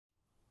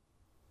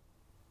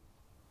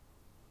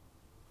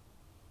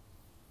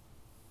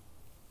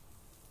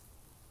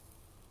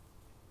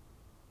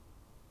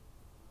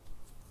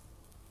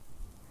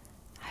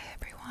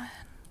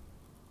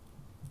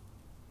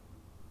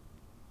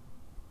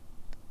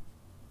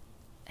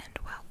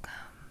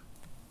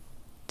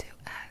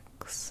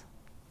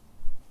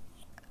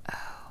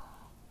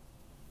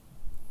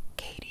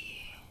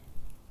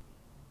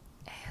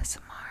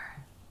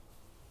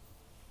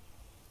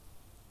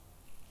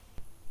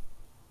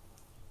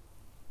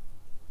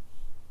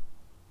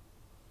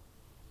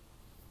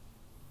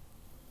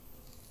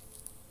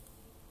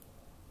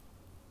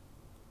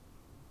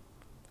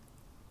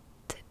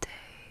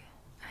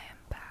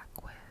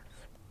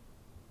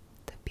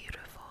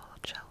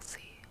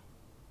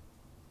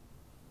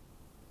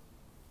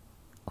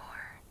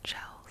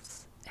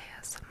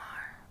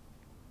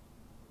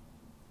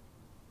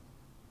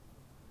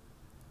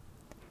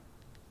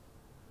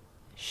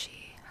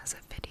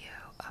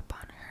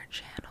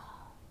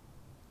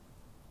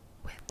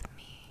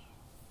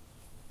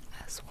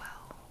as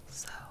well.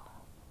 So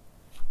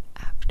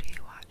after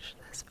you watch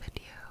this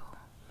video,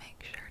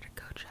 make sure to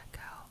go check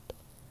out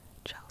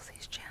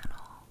Chelsea's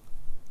channel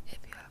if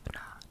you have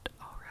not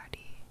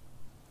already,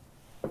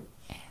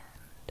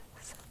 and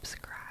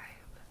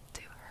subscribe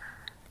to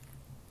her.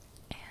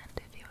 And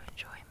if you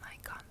enjoy my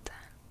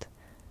content,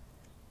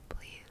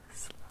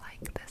 please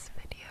like this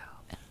video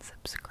and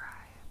subscribe.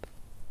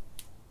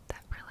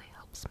 That really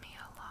helps me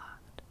a lot.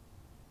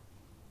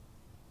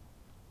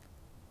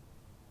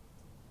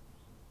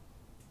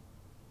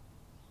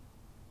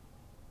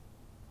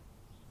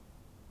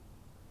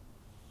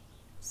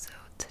 So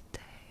today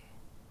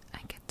I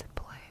get to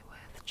play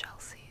with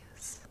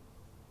Chelsea's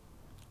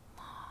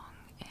long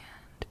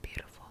and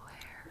beautiful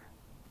hair,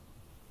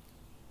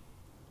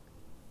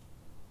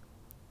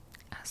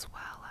 as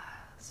well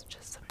as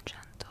just some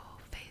gentle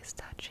face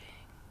touching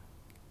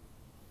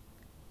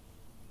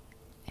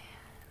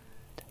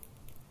and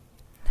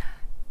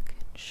neck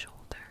and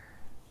shoulder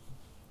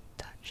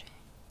touching,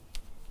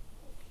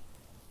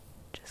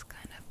 just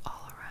kind of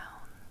all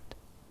around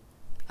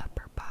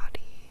upper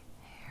body,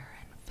 hair,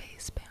 and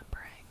face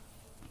pampering.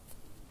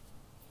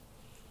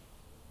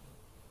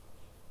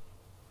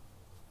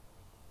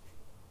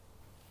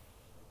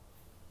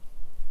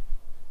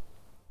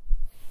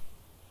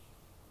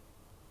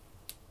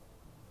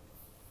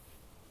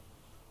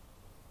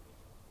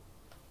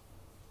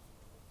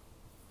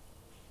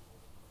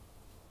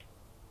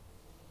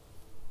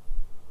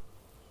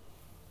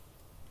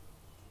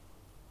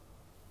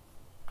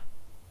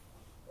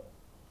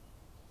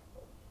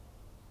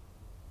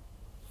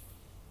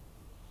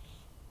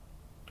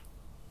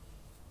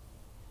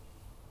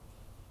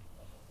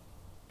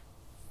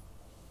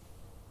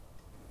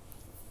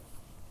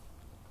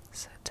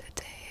 So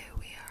today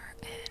we are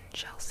in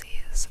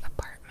Chelsea's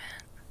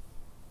apartment.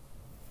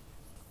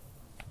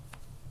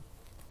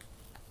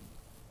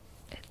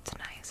 It's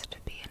nice to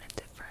be in a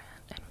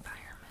different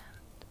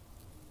environment.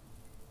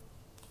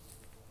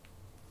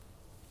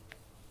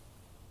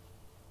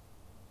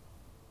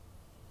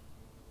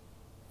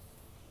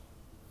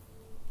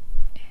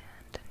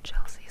 And in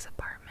Chelsea's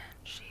apartment,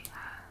 she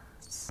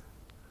has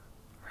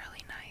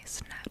really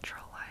nice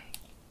natural light,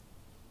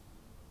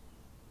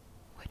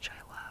 which I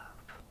love.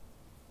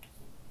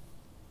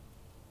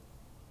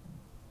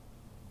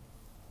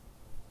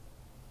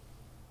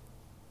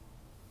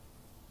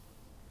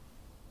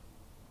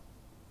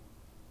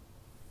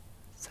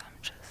 So I'm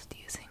just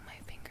using my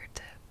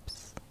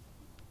fingertips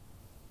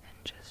and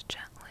just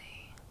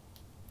gently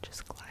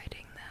just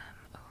gliding them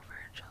over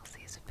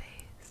Chelsea's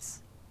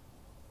face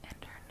and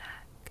her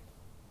neck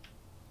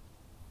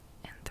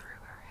and through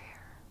her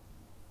hair.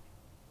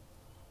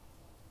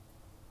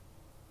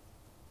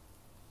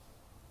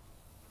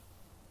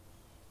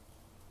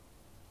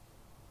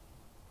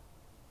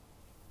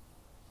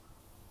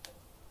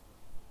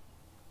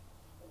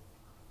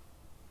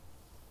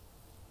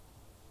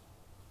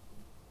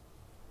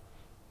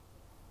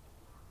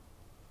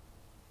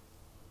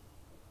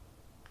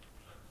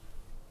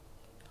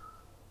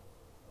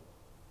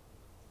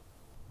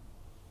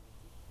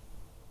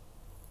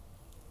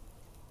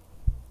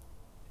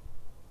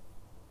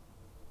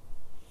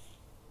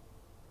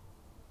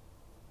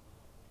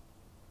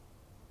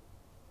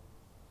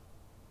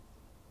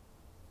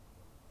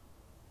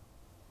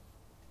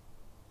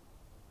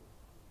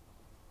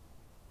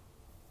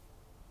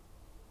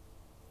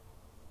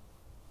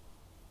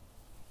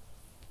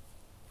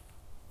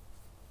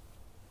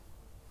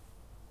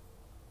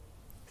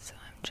 So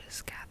I'm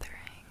just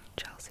gathering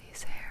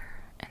Chelsea's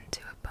hair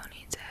into a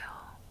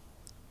ponytail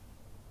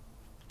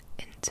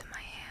into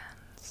my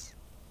hands.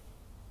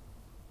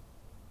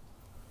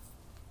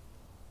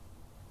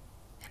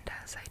 And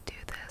as I do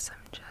this,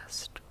 I'm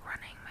just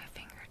running my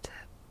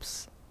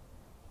fingertips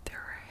through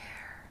her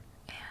hair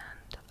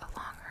and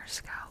along her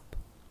scalp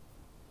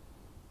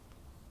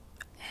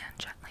and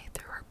gently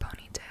through her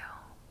ponytail.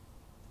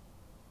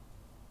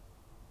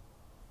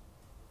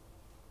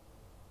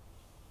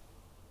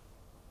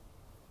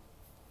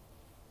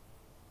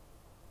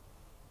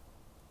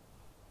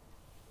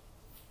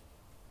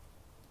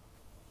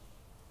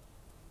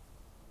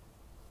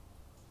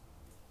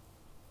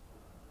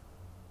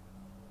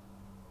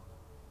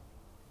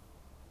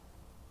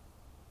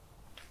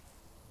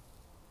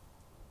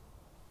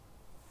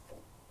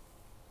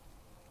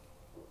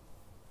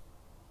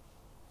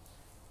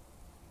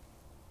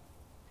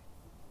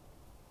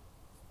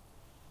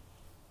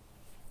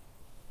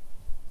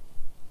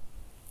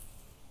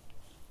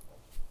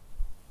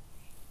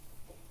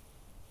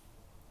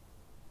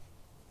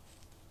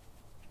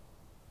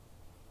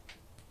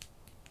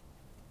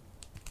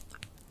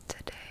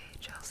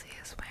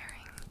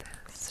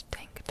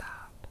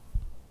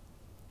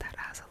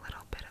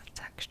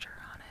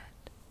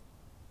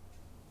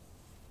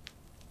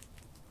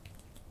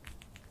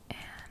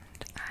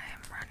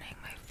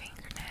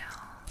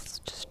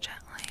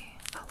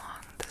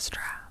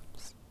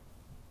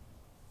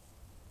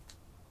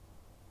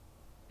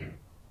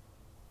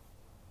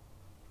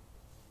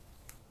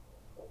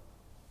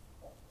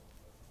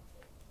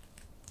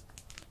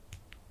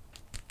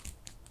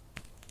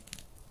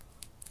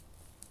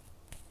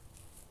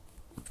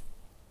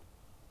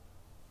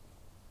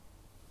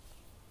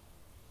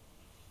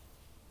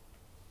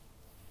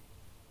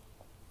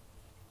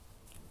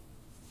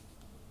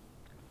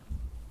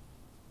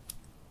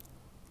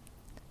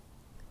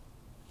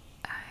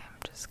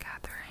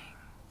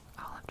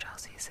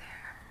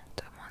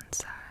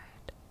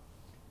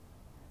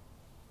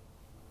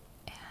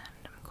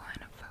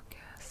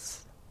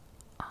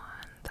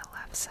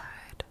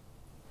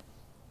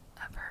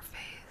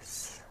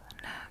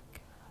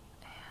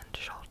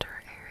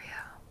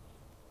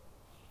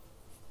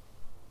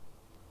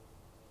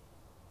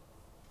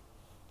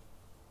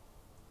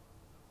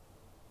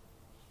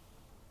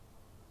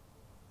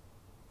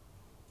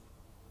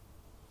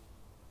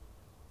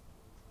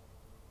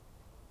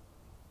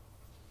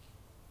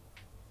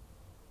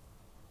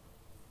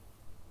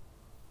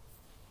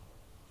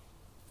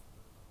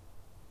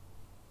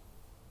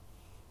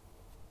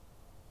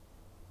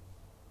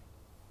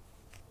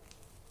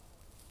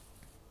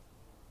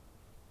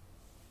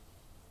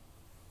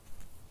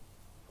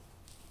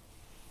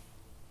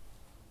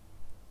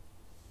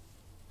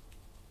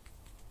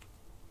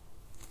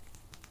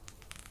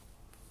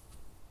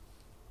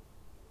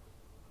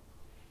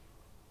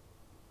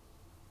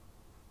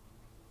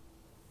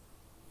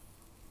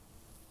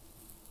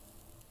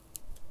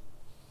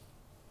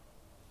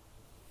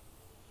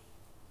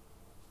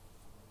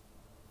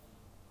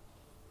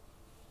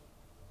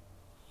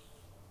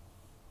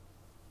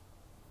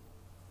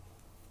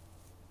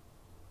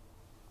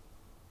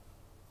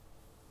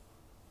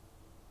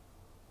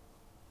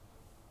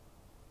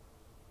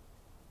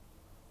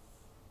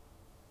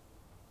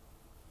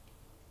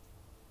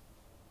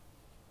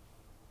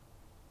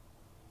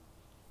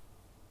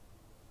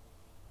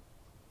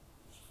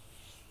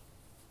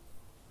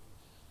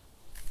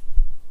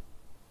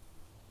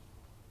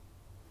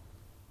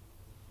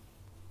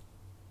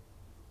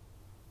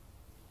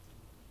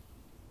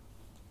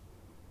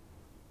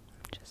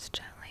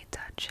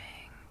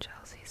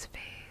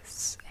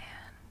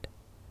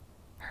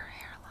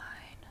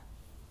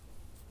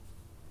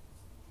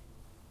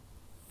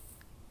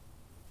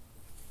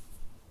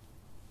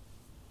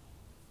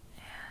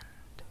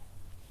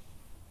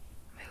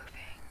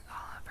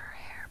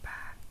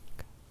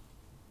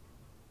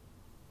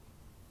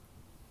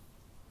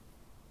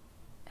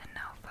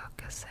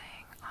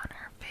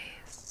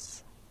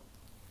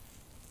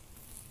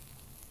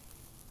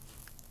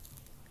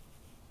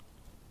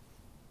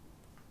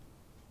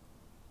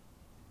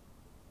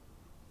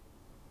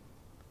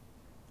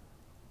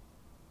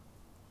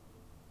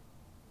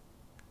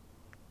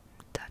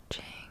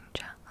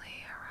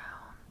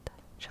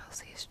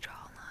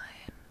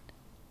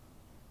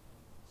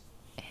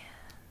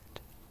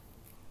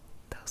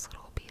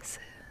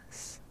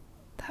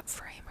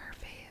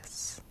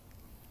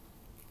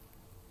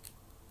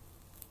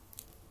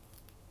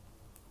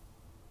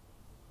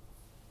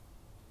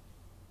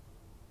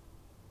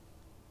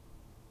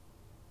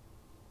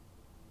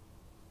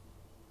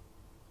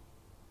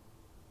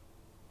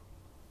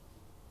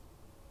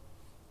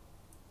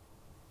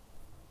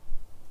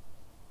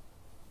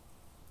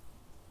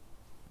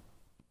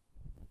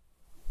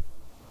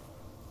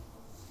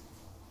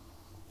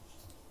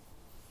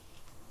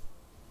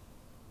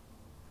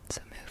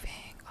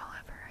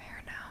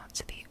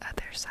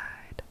 other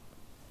side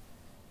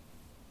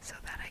so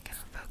that I can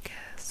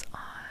focus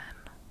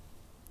on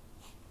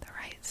the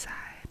right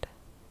side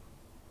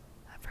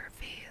of her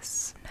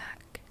face,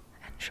 neck,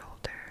 and shoulder.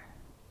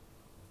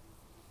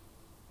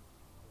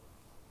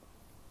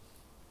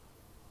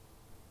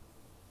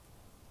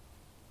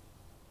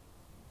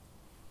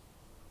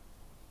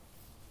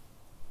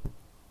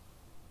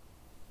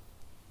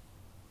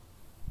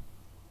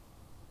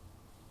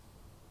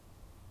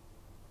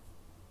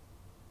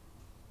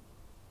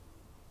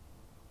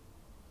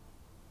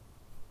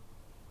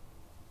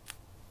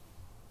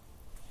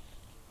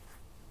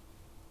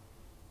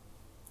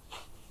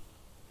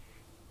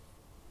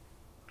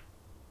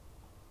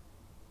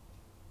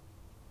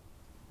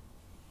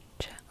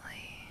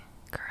 Gently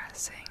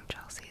caressing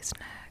Chelsea's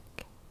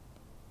neck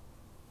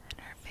and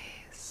her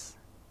face,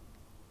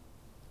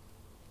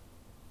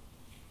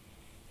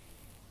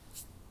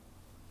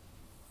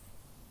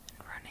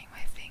 and running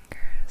my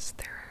fingers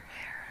through her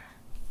hair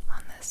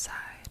on this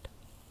side,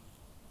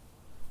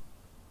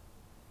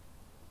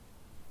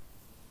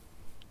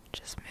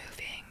 just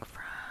moving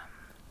from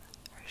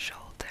her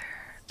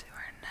shoulder to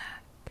her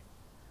neck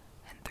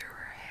and through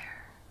her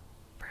hair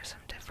for some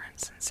different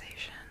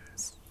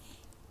sensations.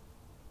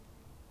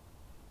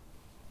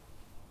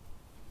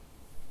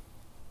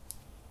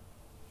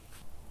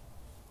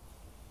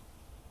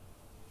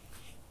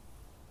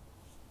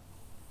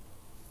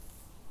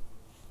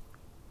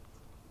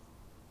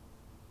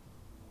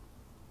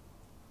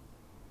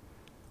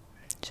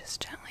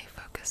 Just gently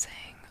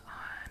focusing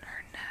on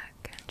her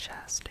neck and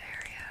chest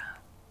area.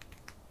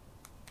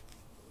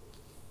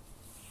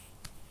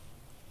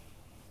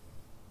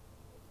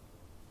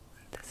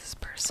 This is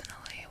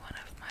personally one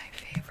of my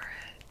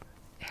favorite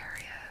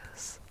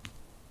areas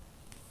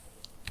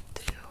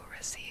to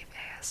receive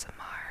ASMR.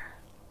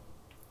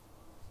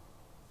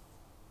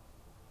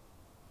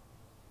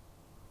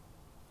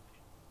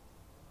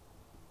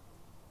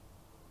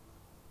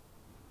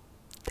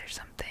 There's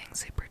something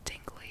super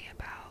tingly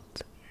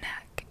about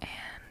neck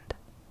and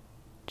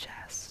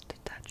chest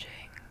touching.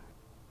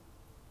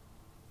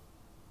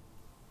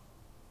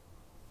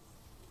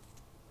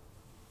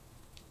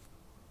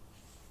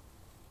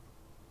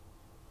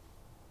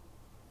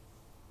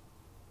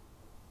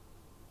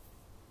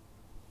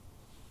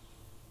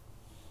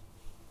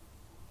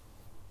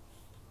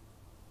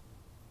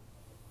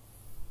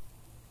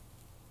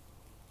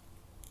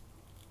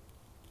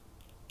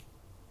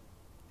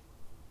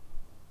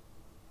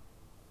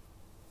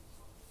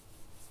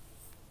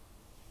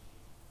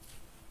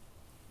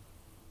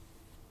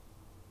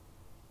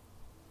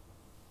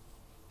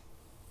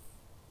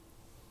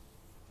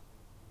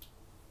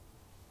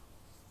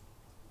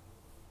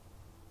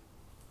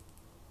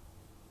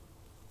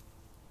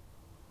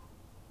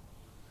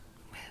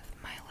 With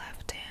my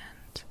left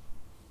hand,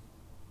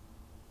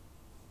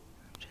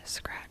 I'm just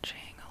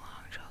scratching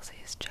along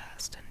Chelsea's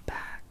chest and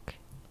back,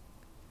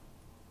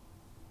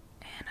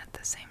 and at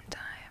the same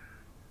time,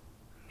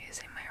 I'm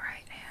using my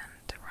right hand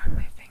to run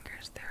my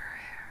fingers through her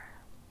hair.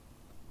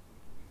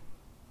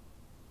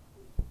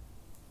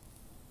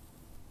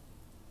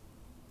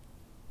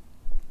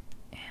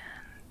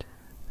 And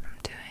I'm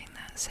doing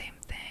that same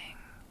thing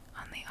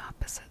on the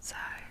opposite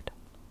side.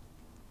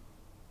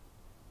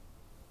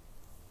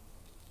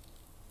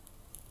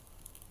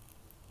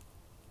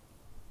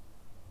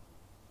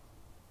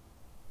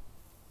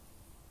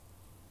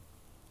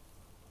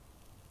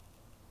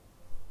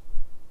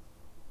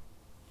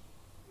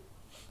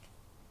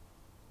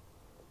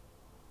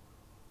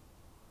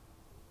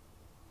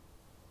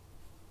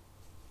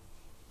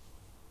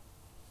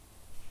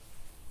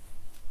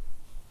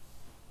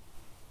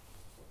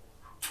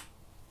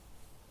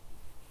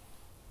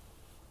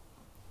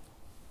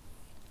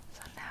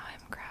 So now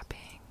I'm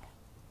grabbing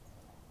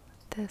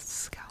this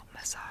scalp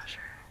massager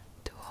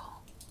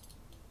tool,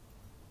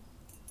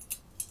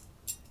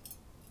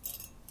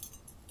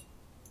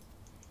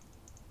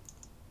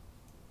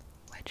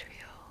 which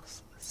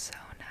feels so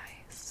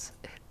nice.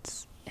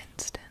 It's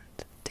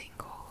instant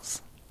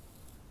tingles.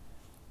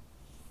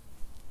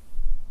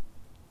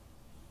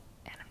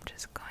 And I'm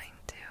just going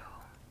to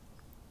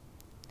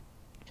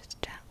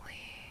just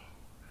gently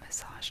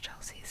massage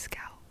Chelsea's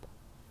scalp.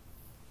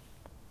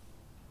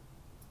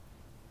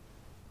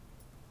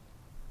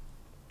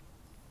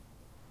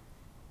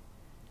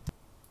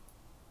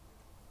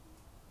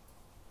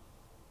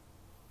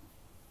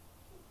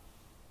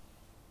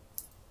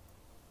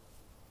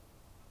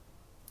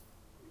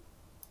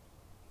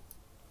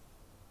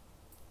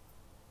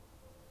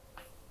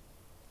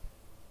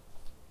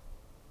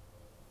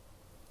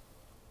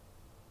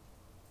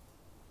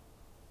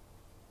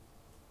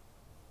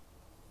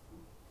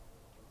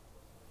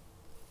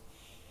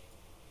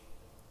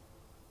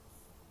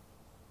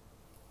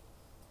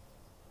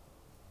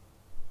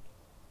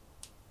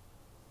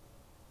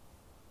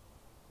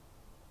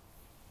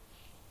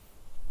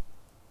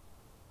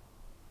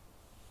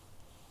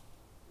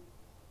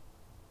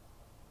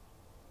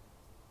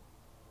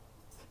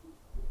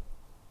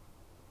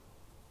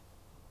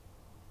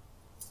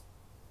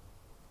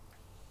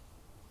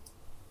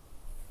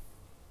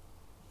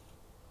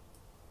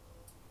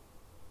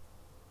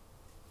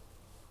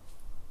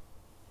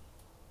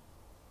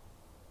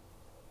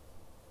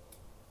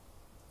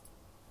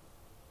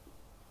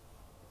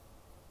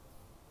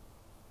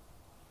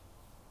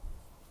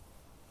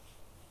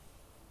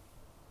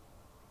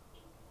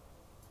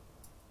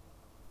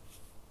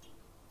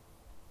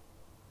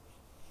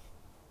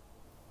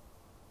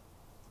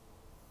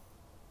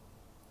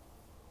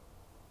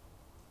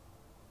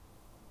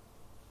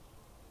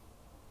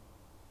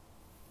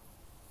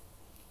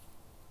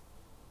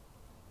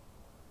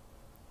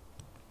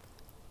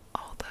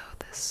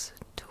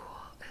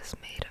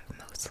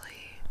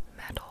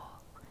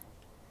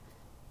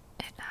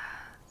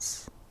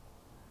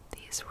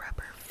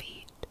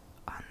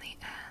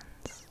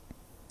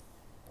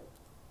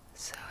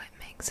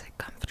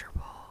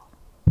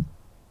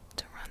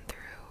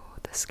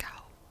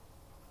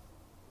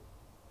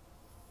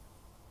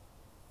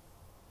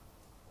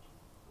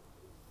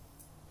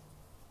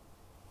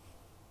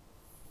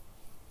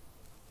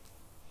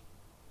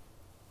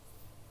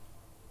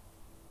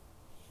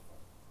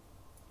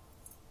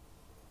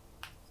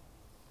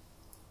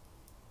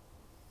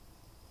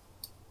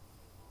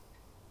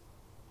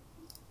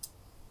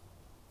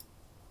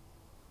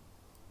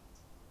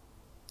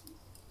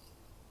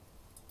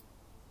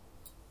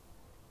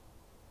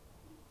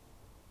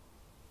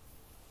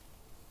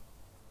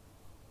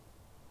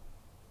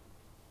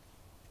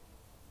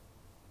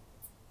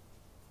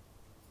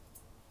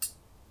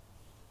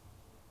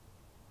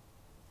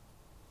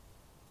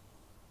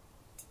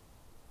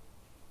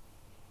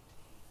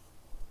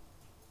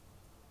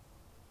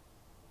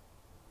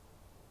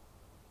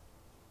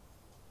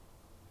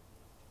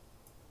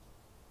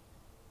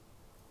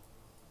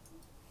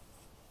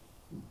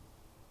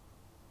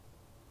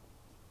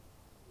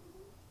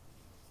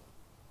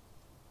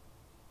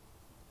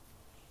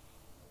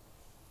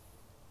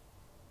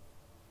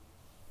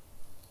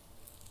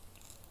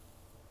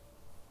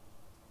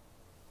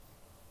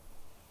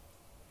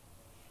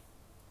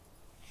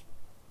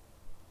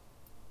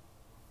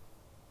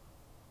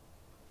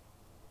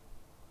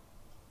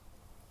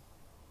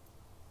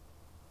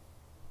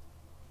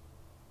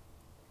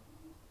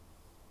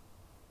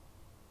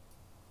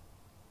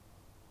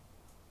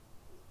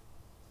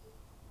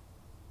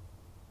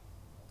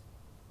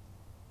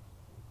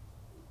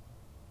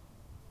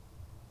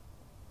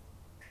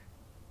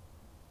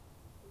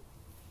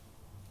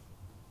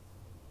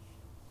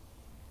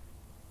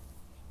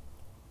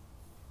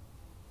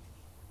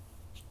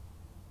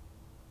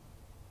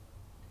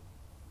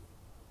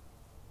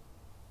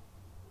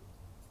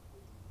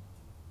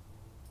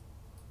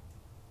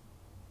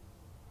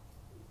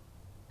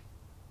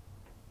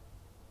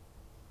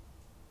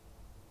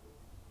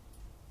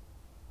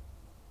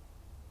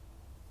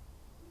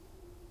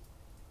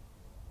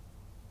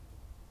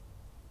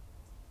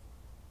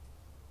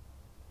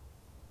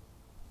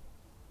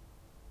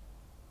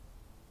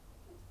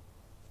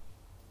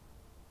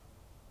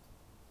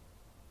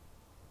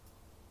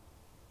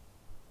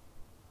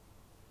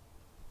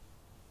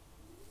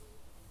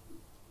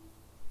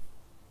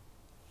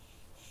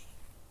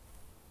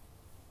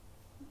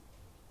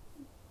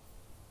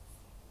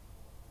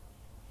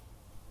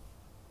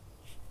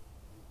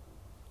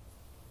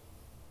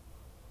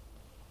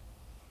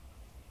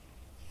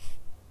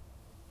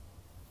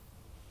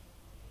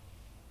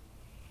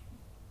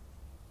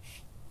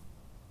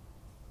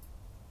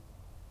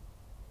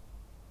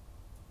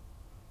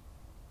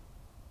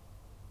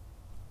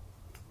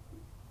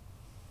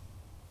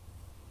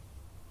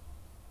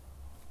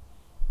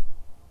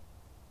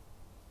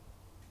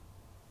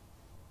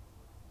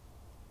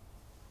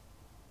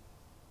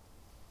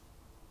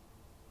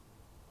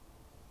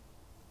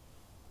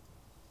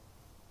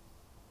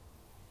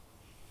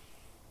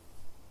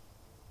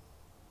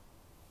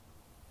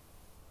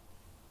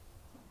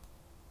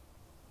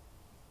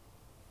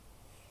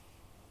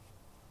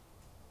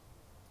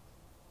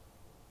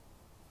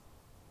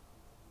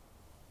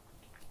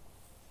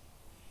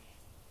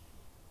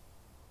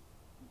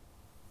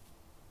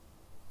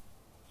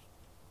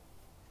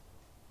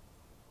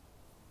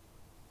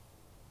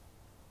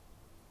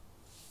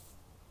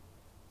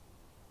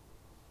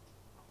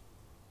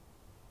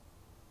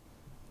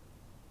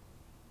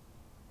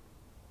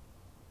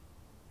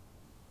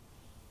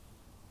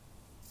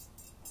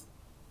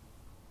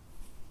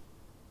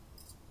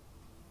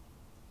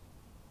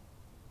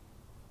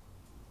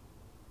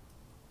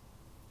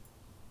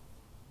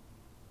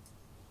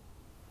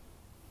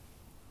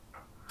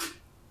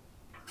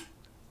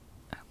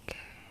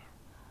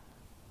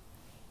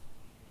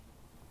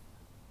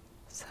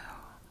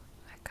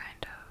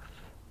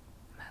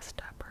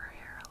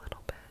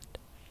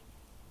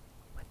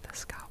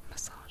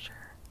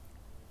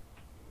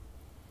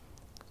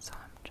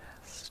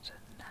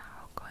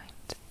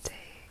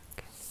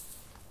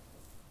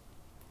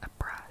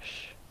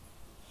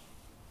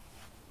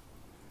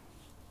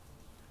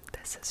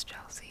 uses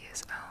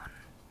Chelsea's own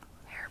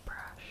hairbrush.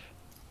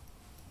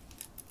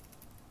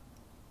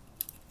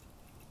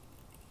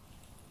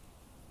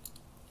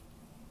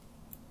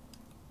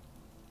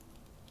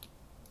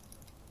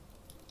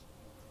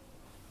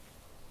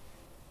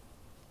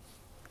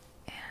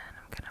 And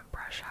I'm gonna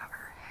brush out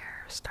her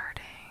hair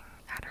starting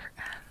at her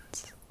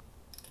ends.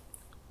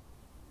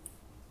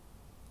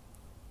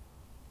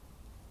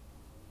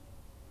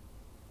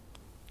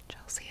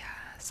 Chelsea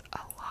has a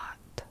lot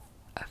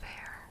of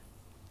hair.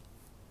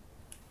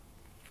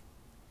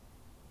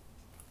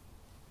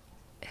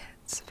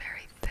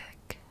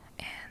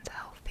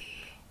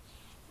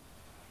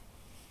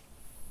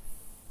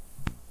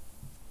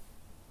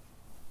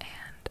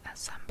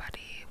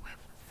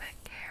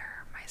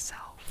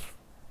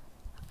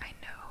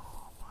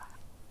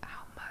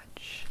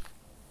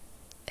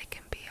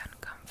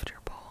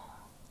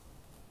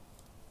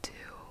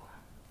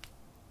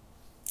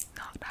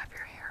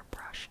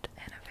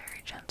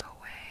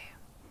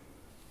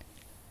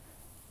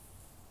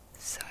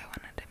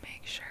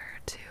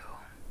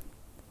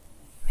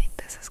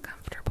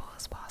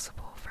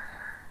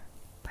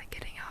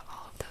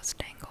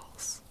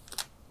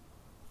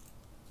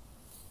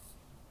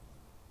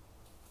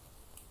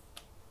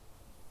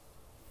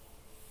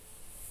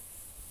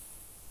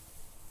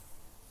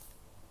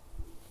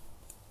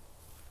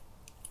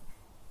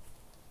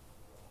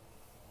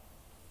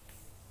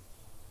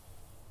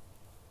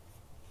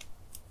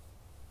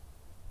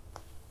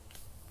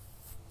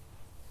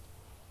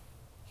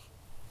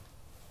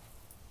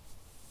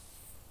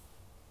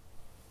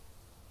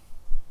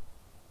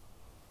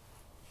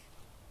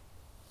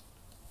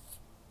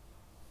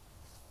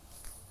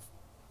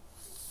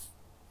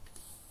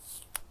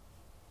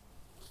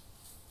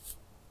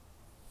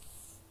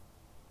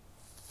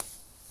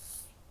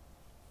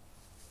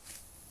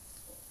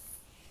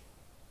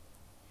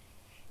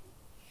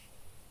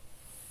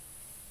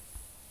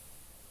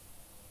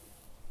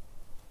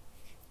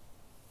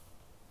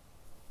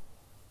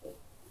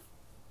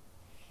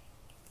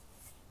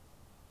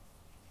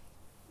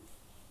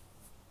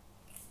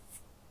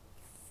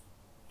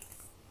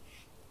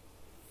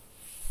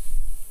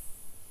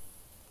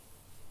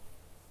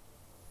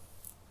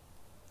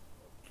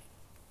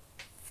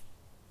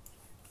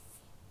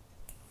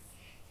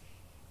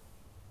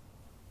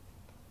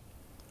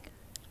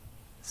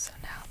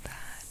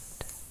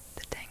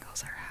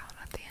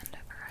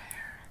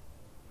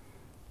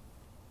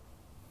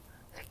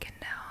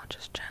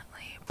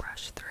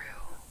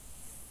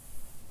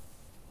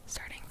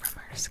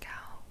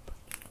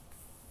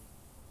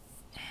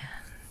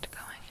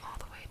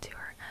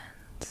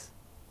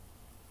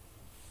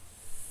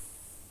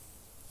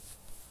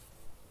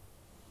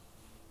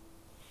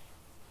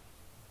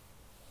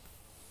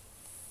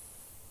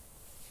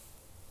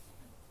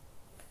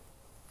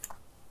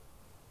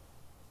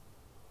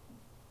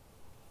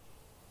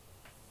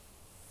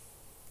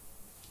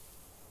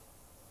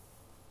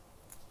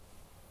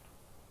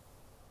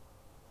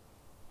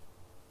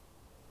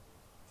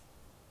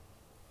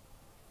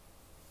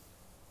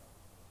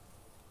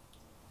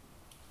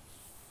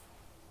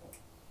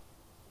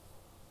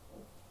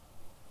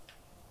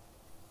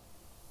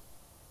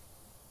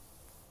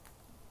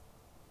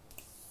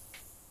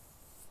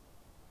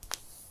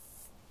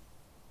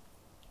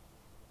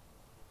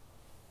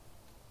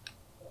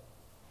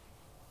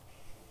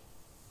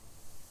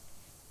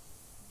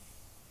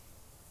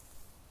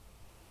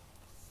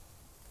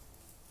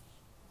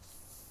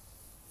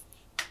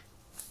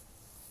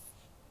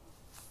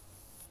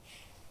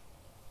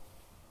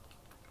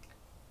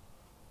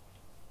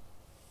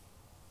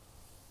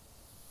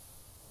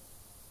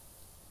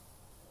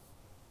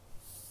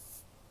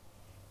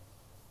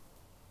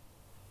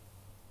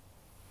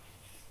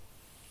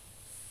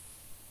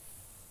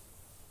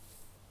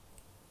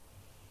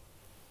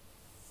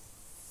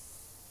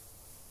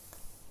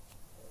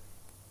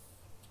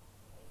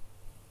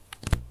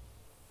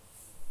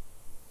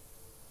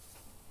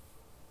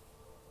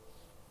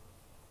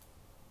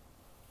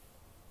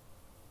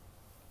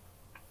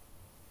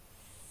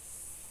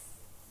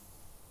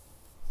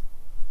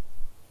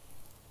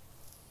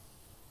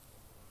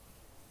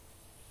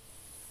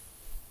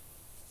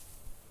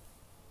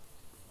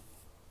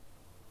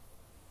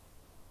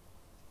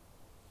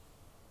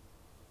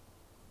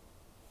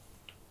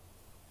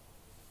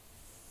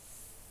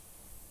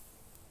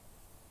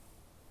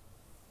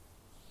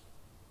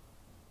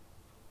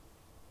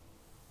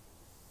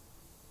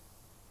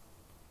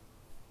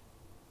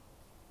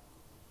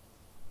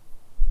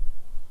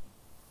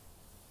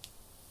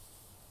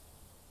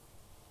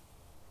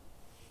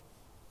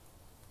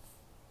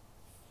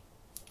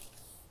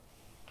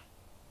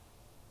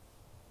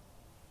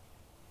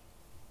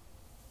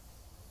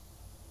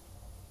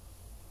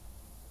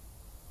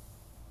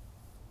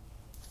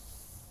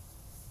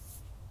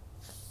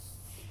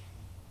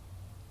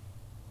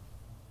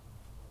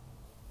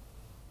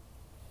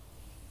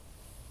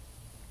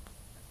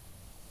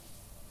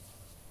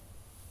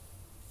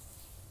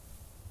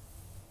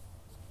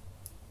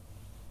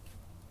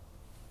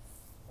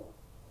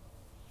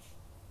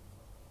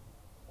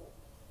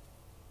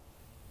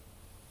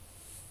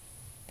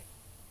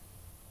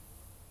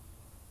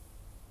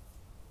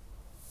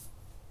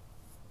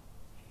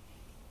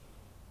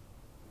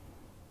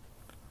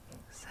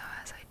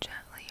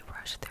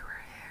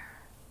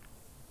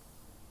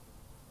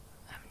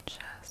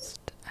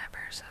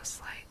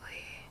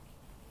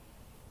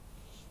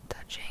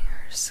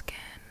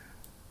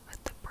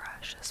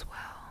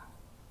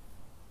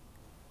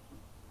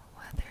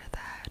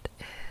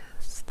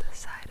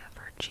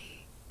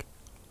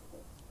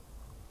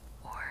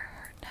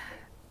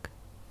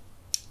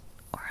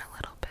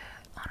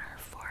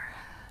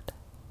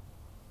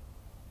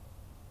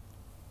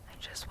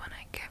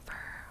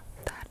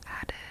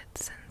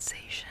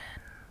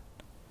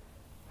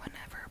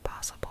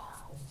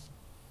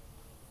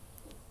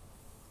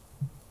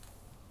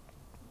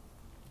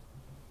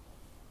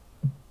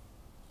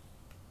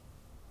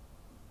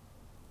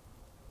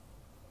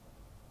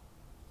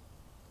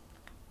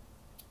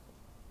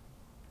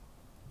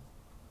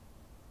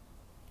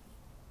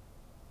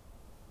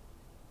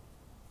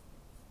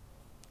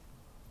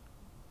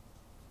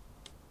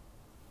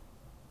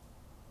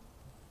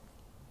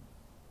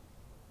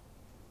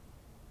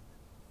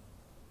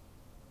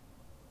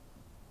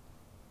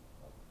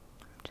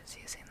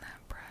 just using that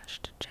brush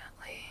to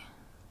gently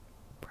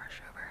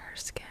brush over her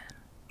skin.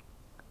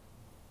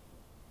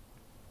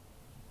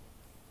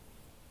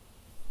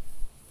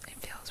 It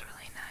feels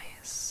really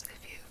nice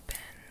if you've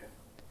been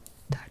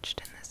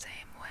touched in the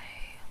same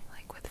way,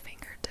 like with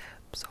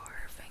fingertips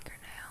or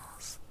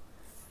fingernails,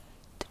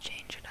 to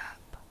change it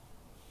up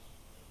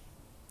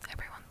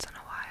every once in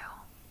a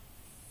while.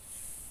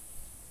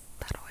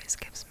 That always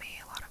gives me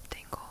a lot of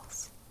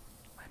tingles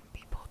when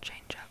people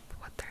change up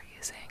what they're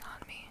using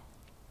on me.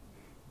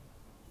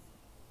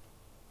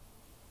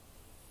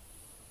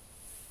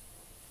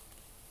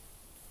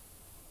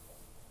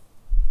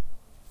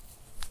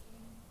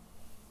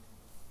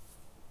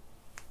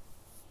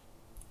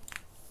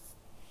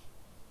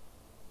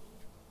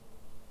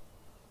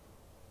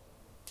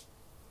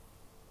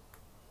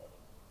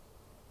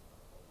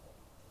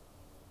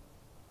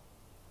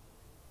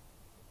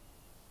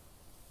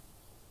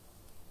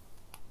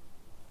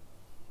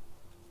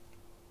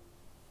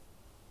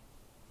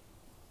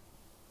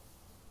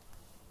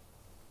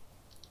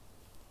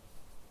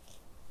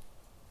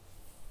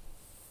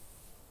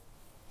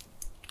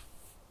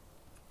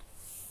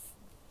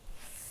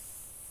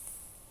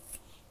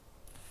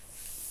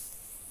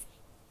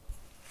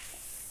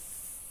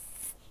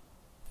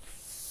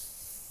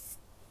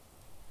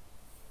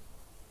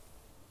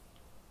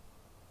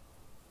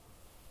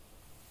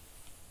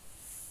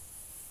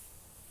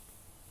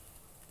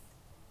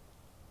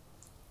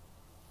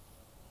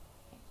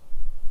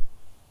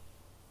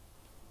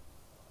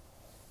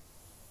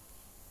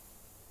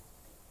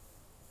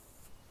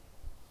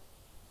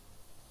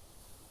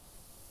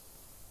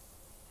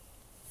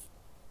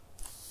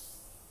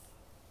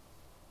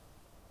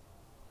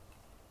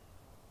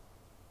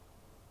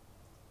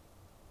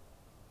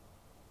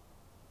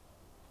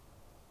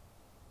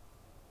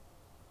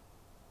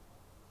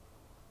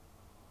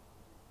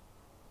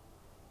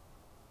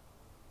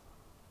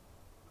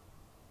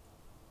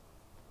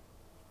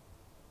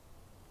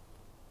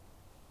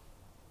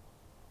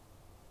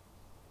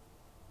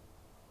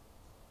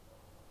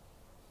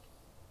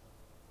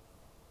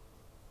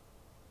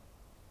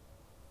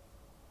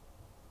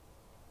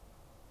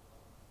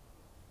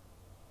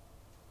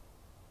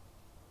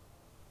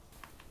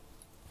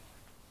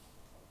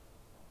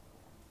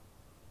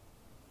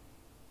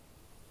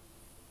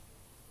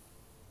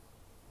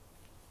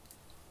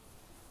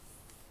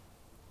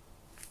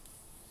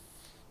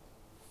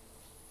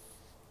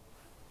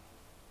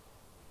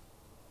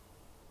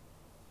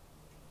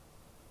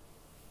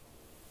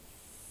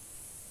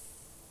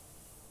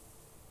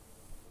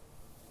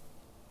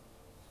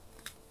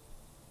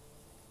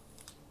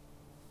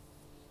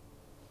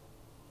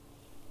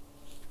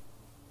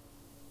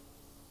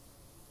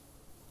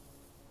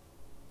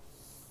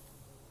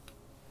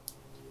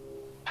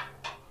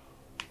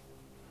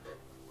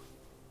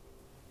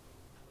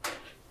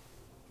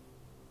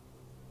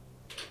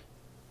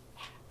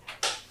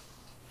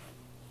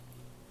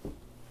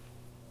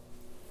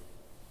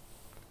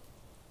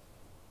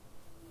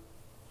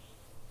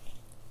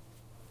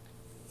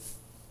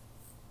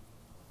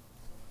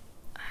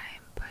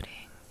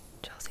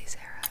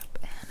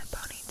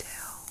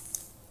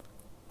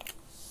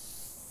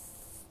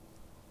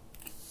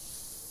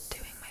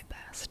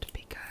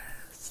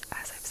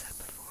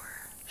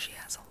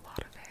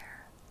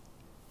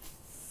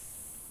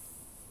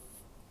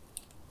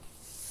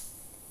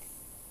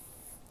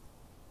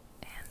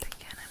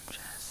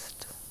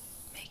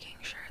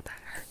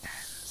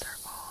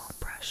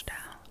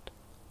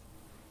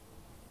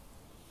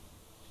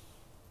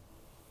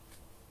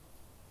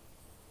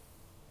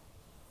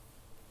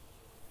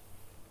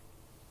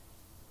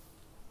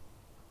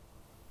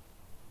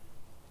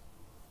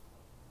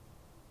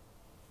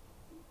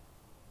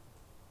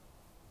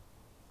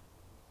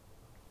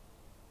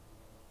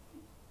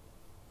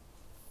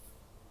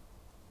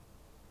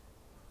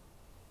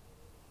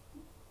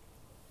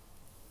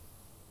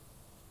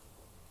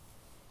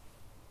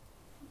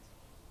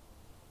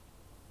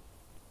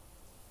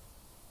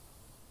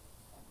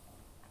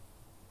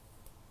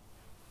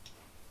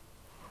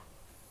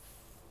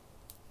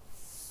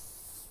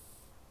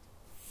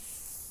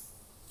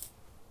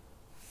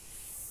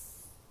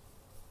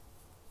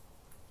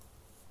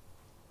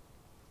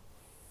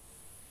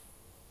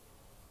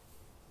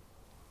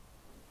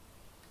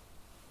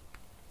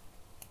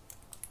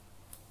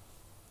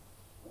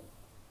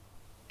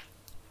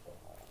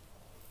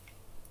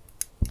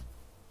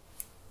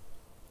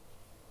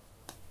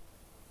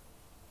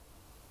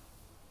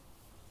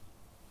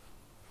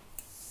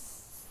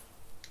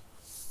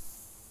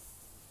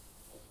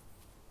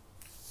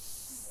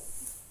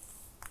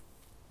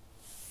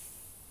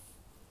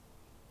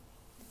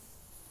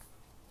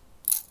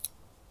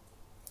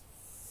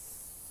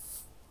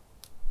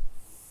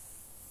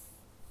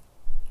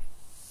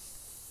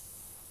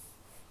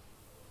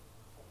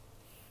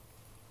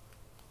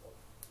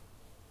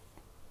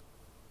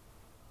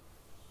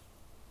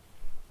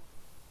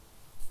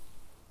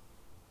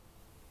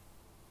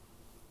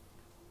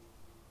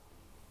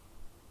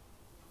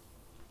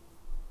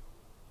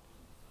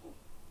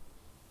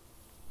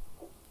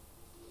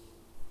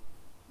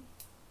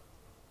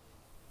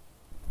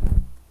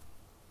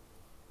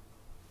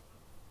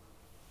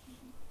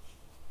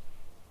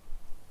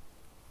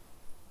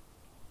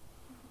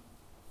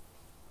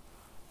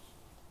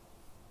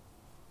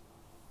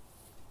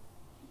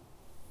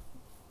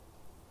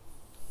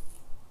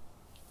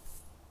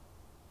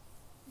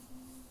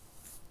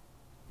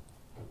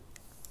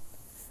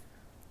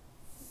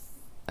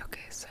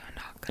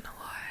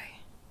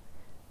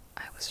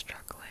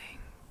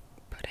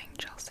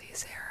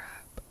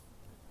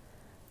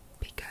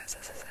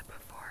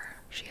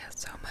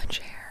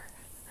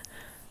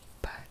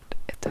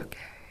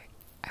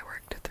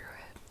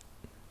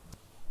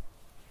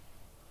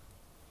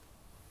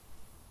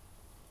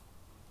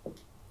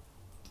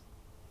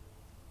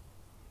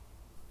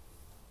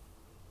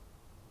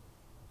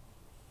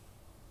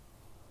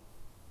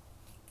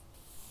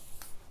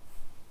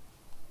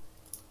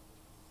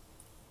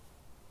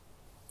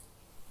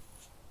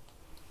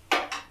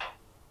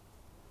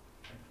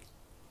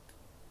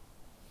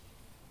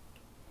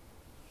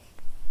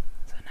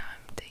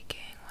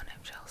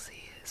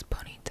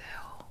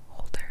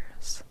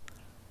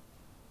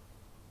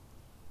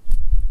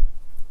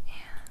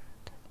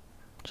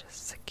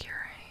 just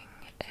securing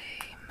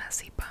a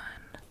messy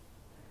bun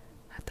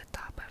at the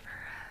top of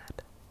her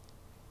head.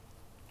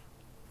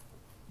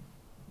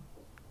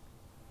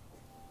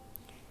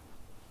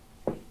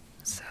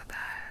 So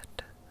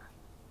that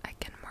I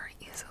can more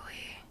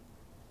easily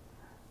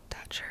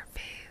touch her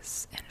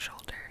face and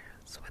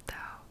shoulders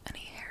without any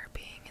hair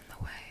being in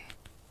the way.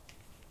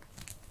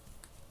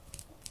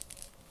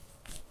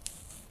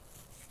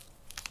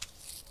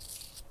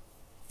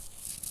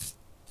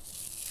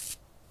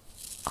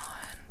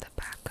 On the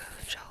back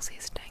of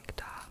Chelsea's tank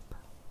top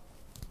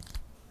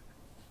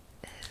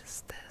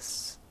is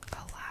this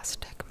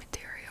elastic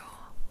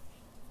material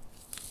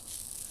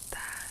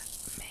that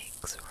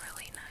makes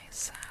really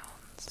nice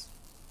sounds.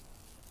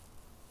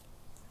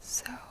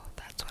 So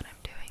that's what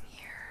I'm doing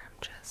here. I'm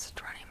just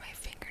running my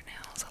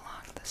fingernails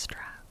along the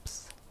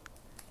straps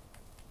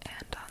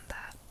and on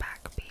that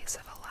back piece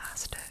of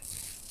elastic.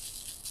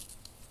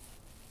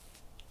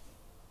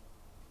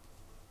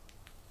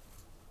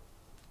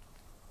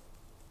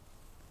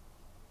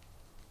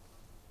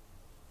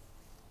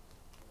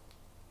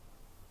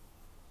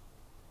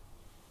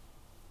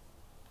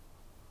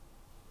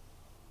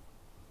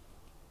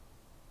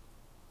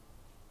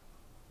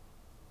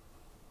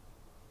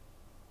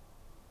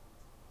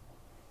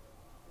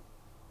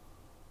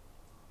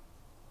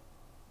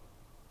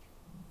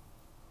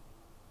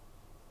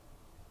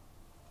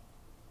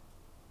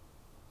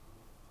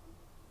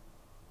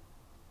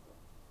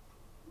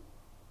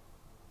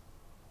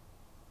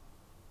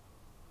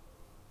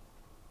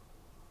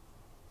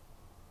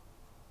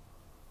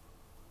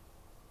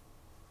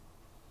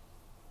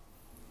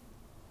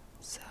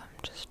 So I'm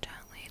just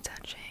gently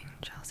touching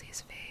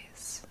Chelsea's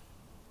face,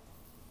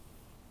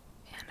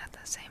 and at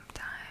the same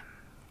time,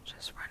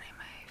 just running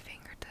my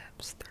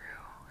fingertips through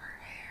her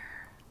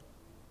hair.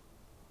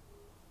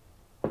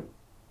 And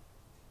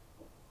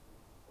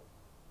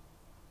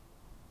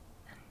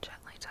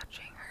gently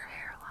touching her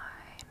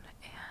hairline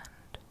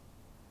and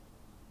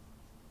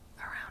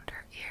around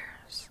her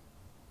ears.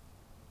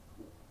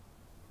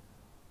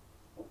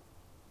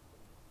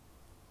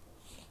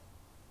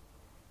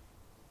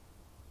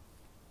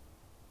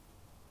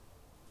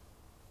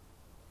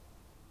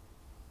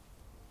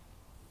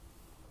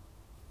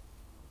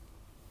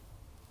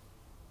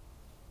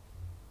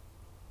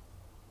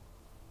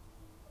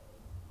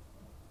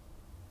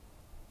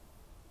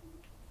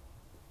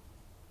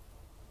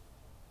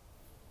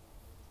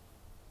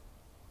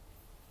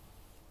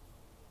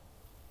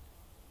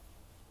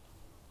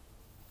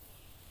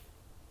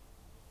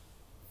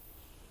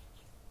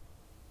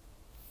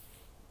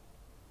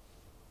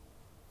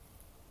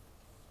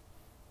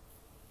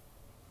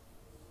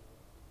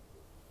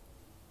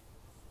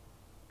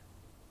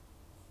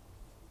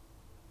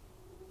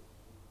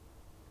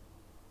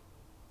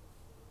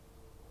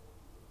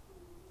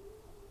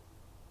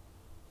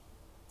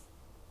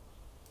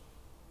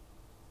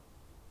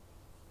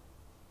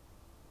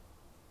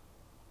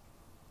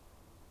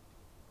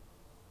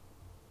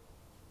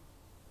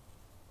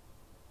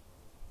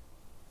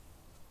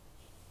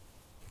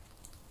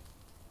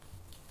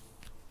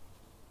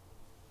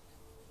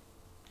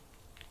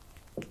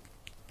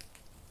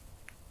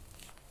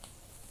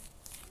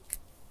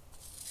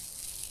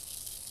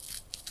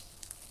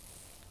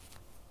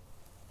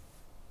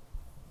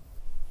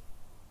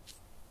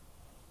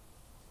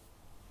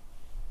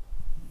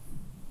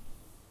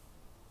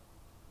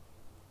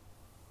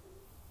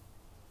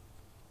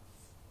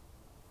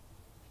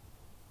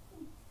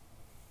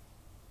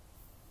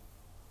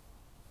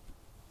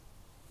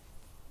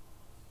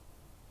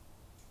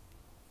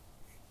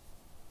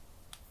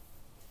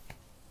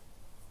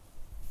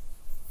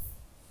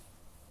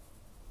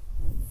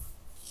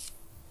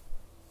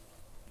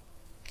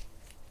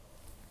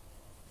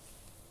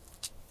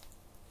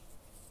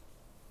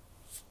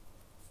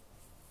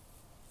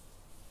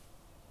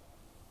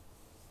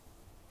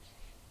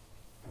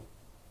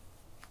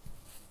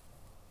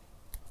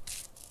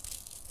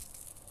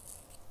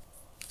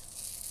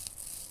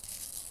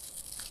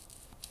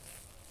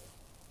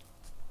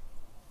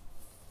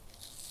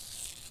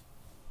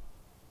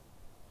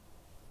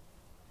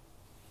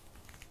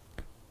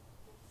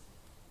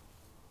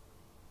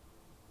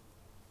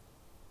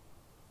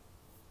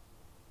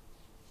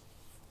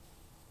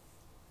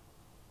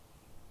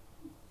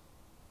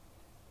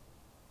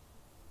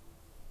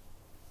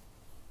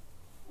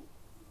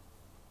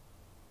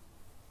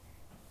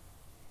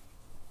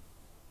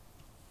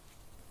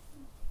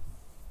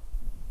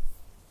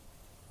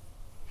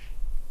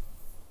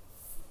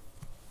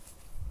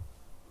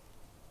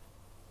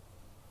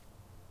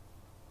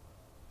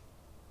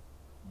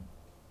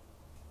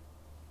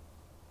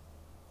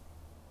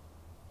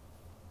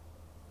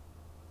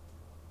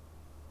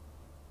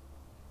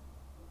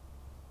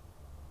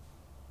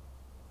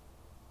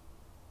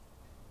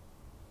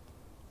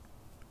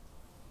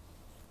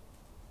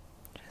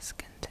 Just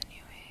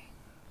continuing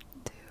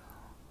to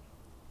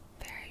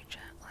very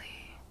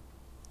gently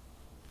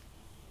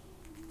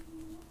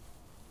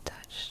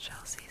touch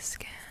Chelsea's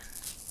skin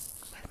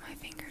with my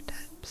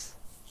fingertips.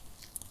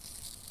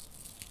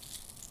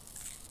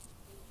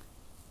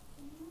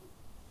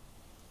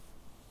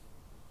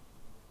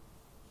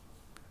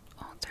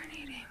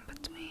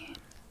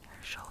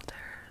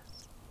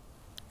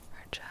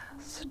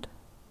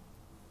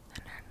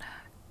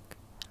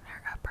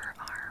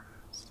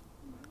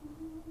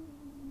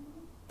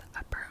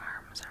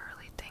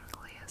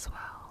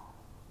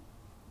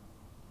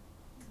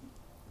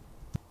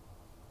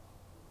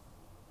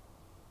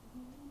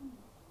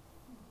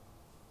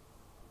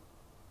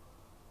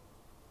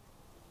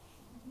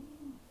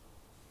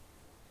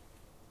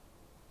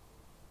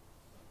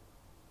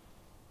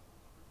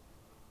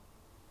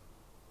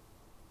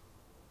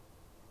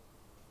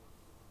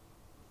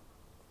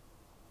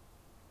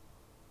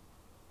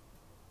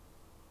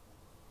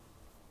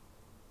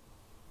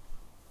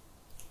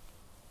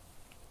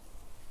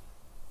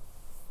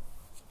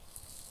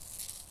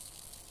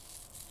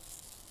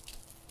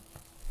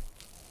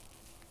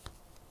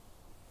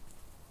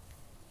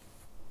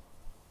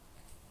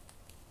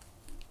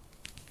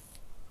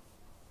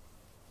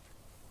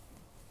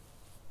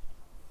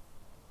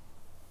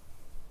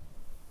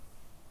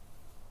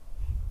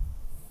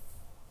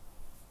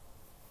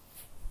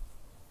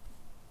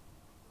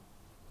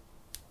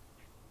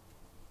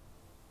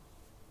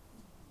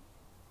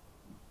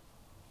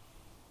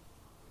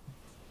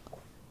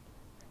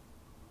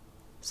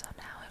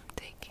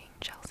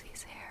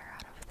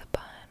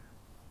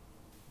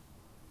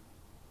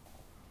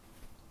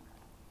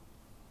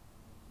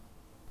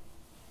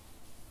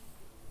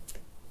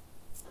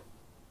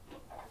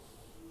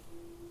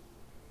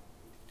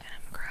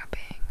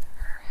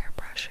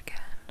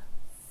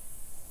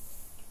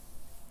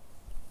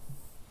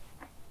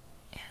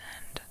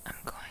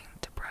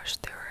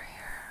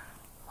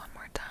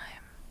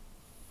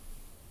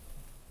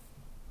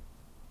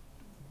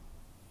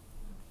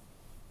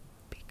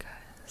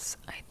 because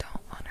I don't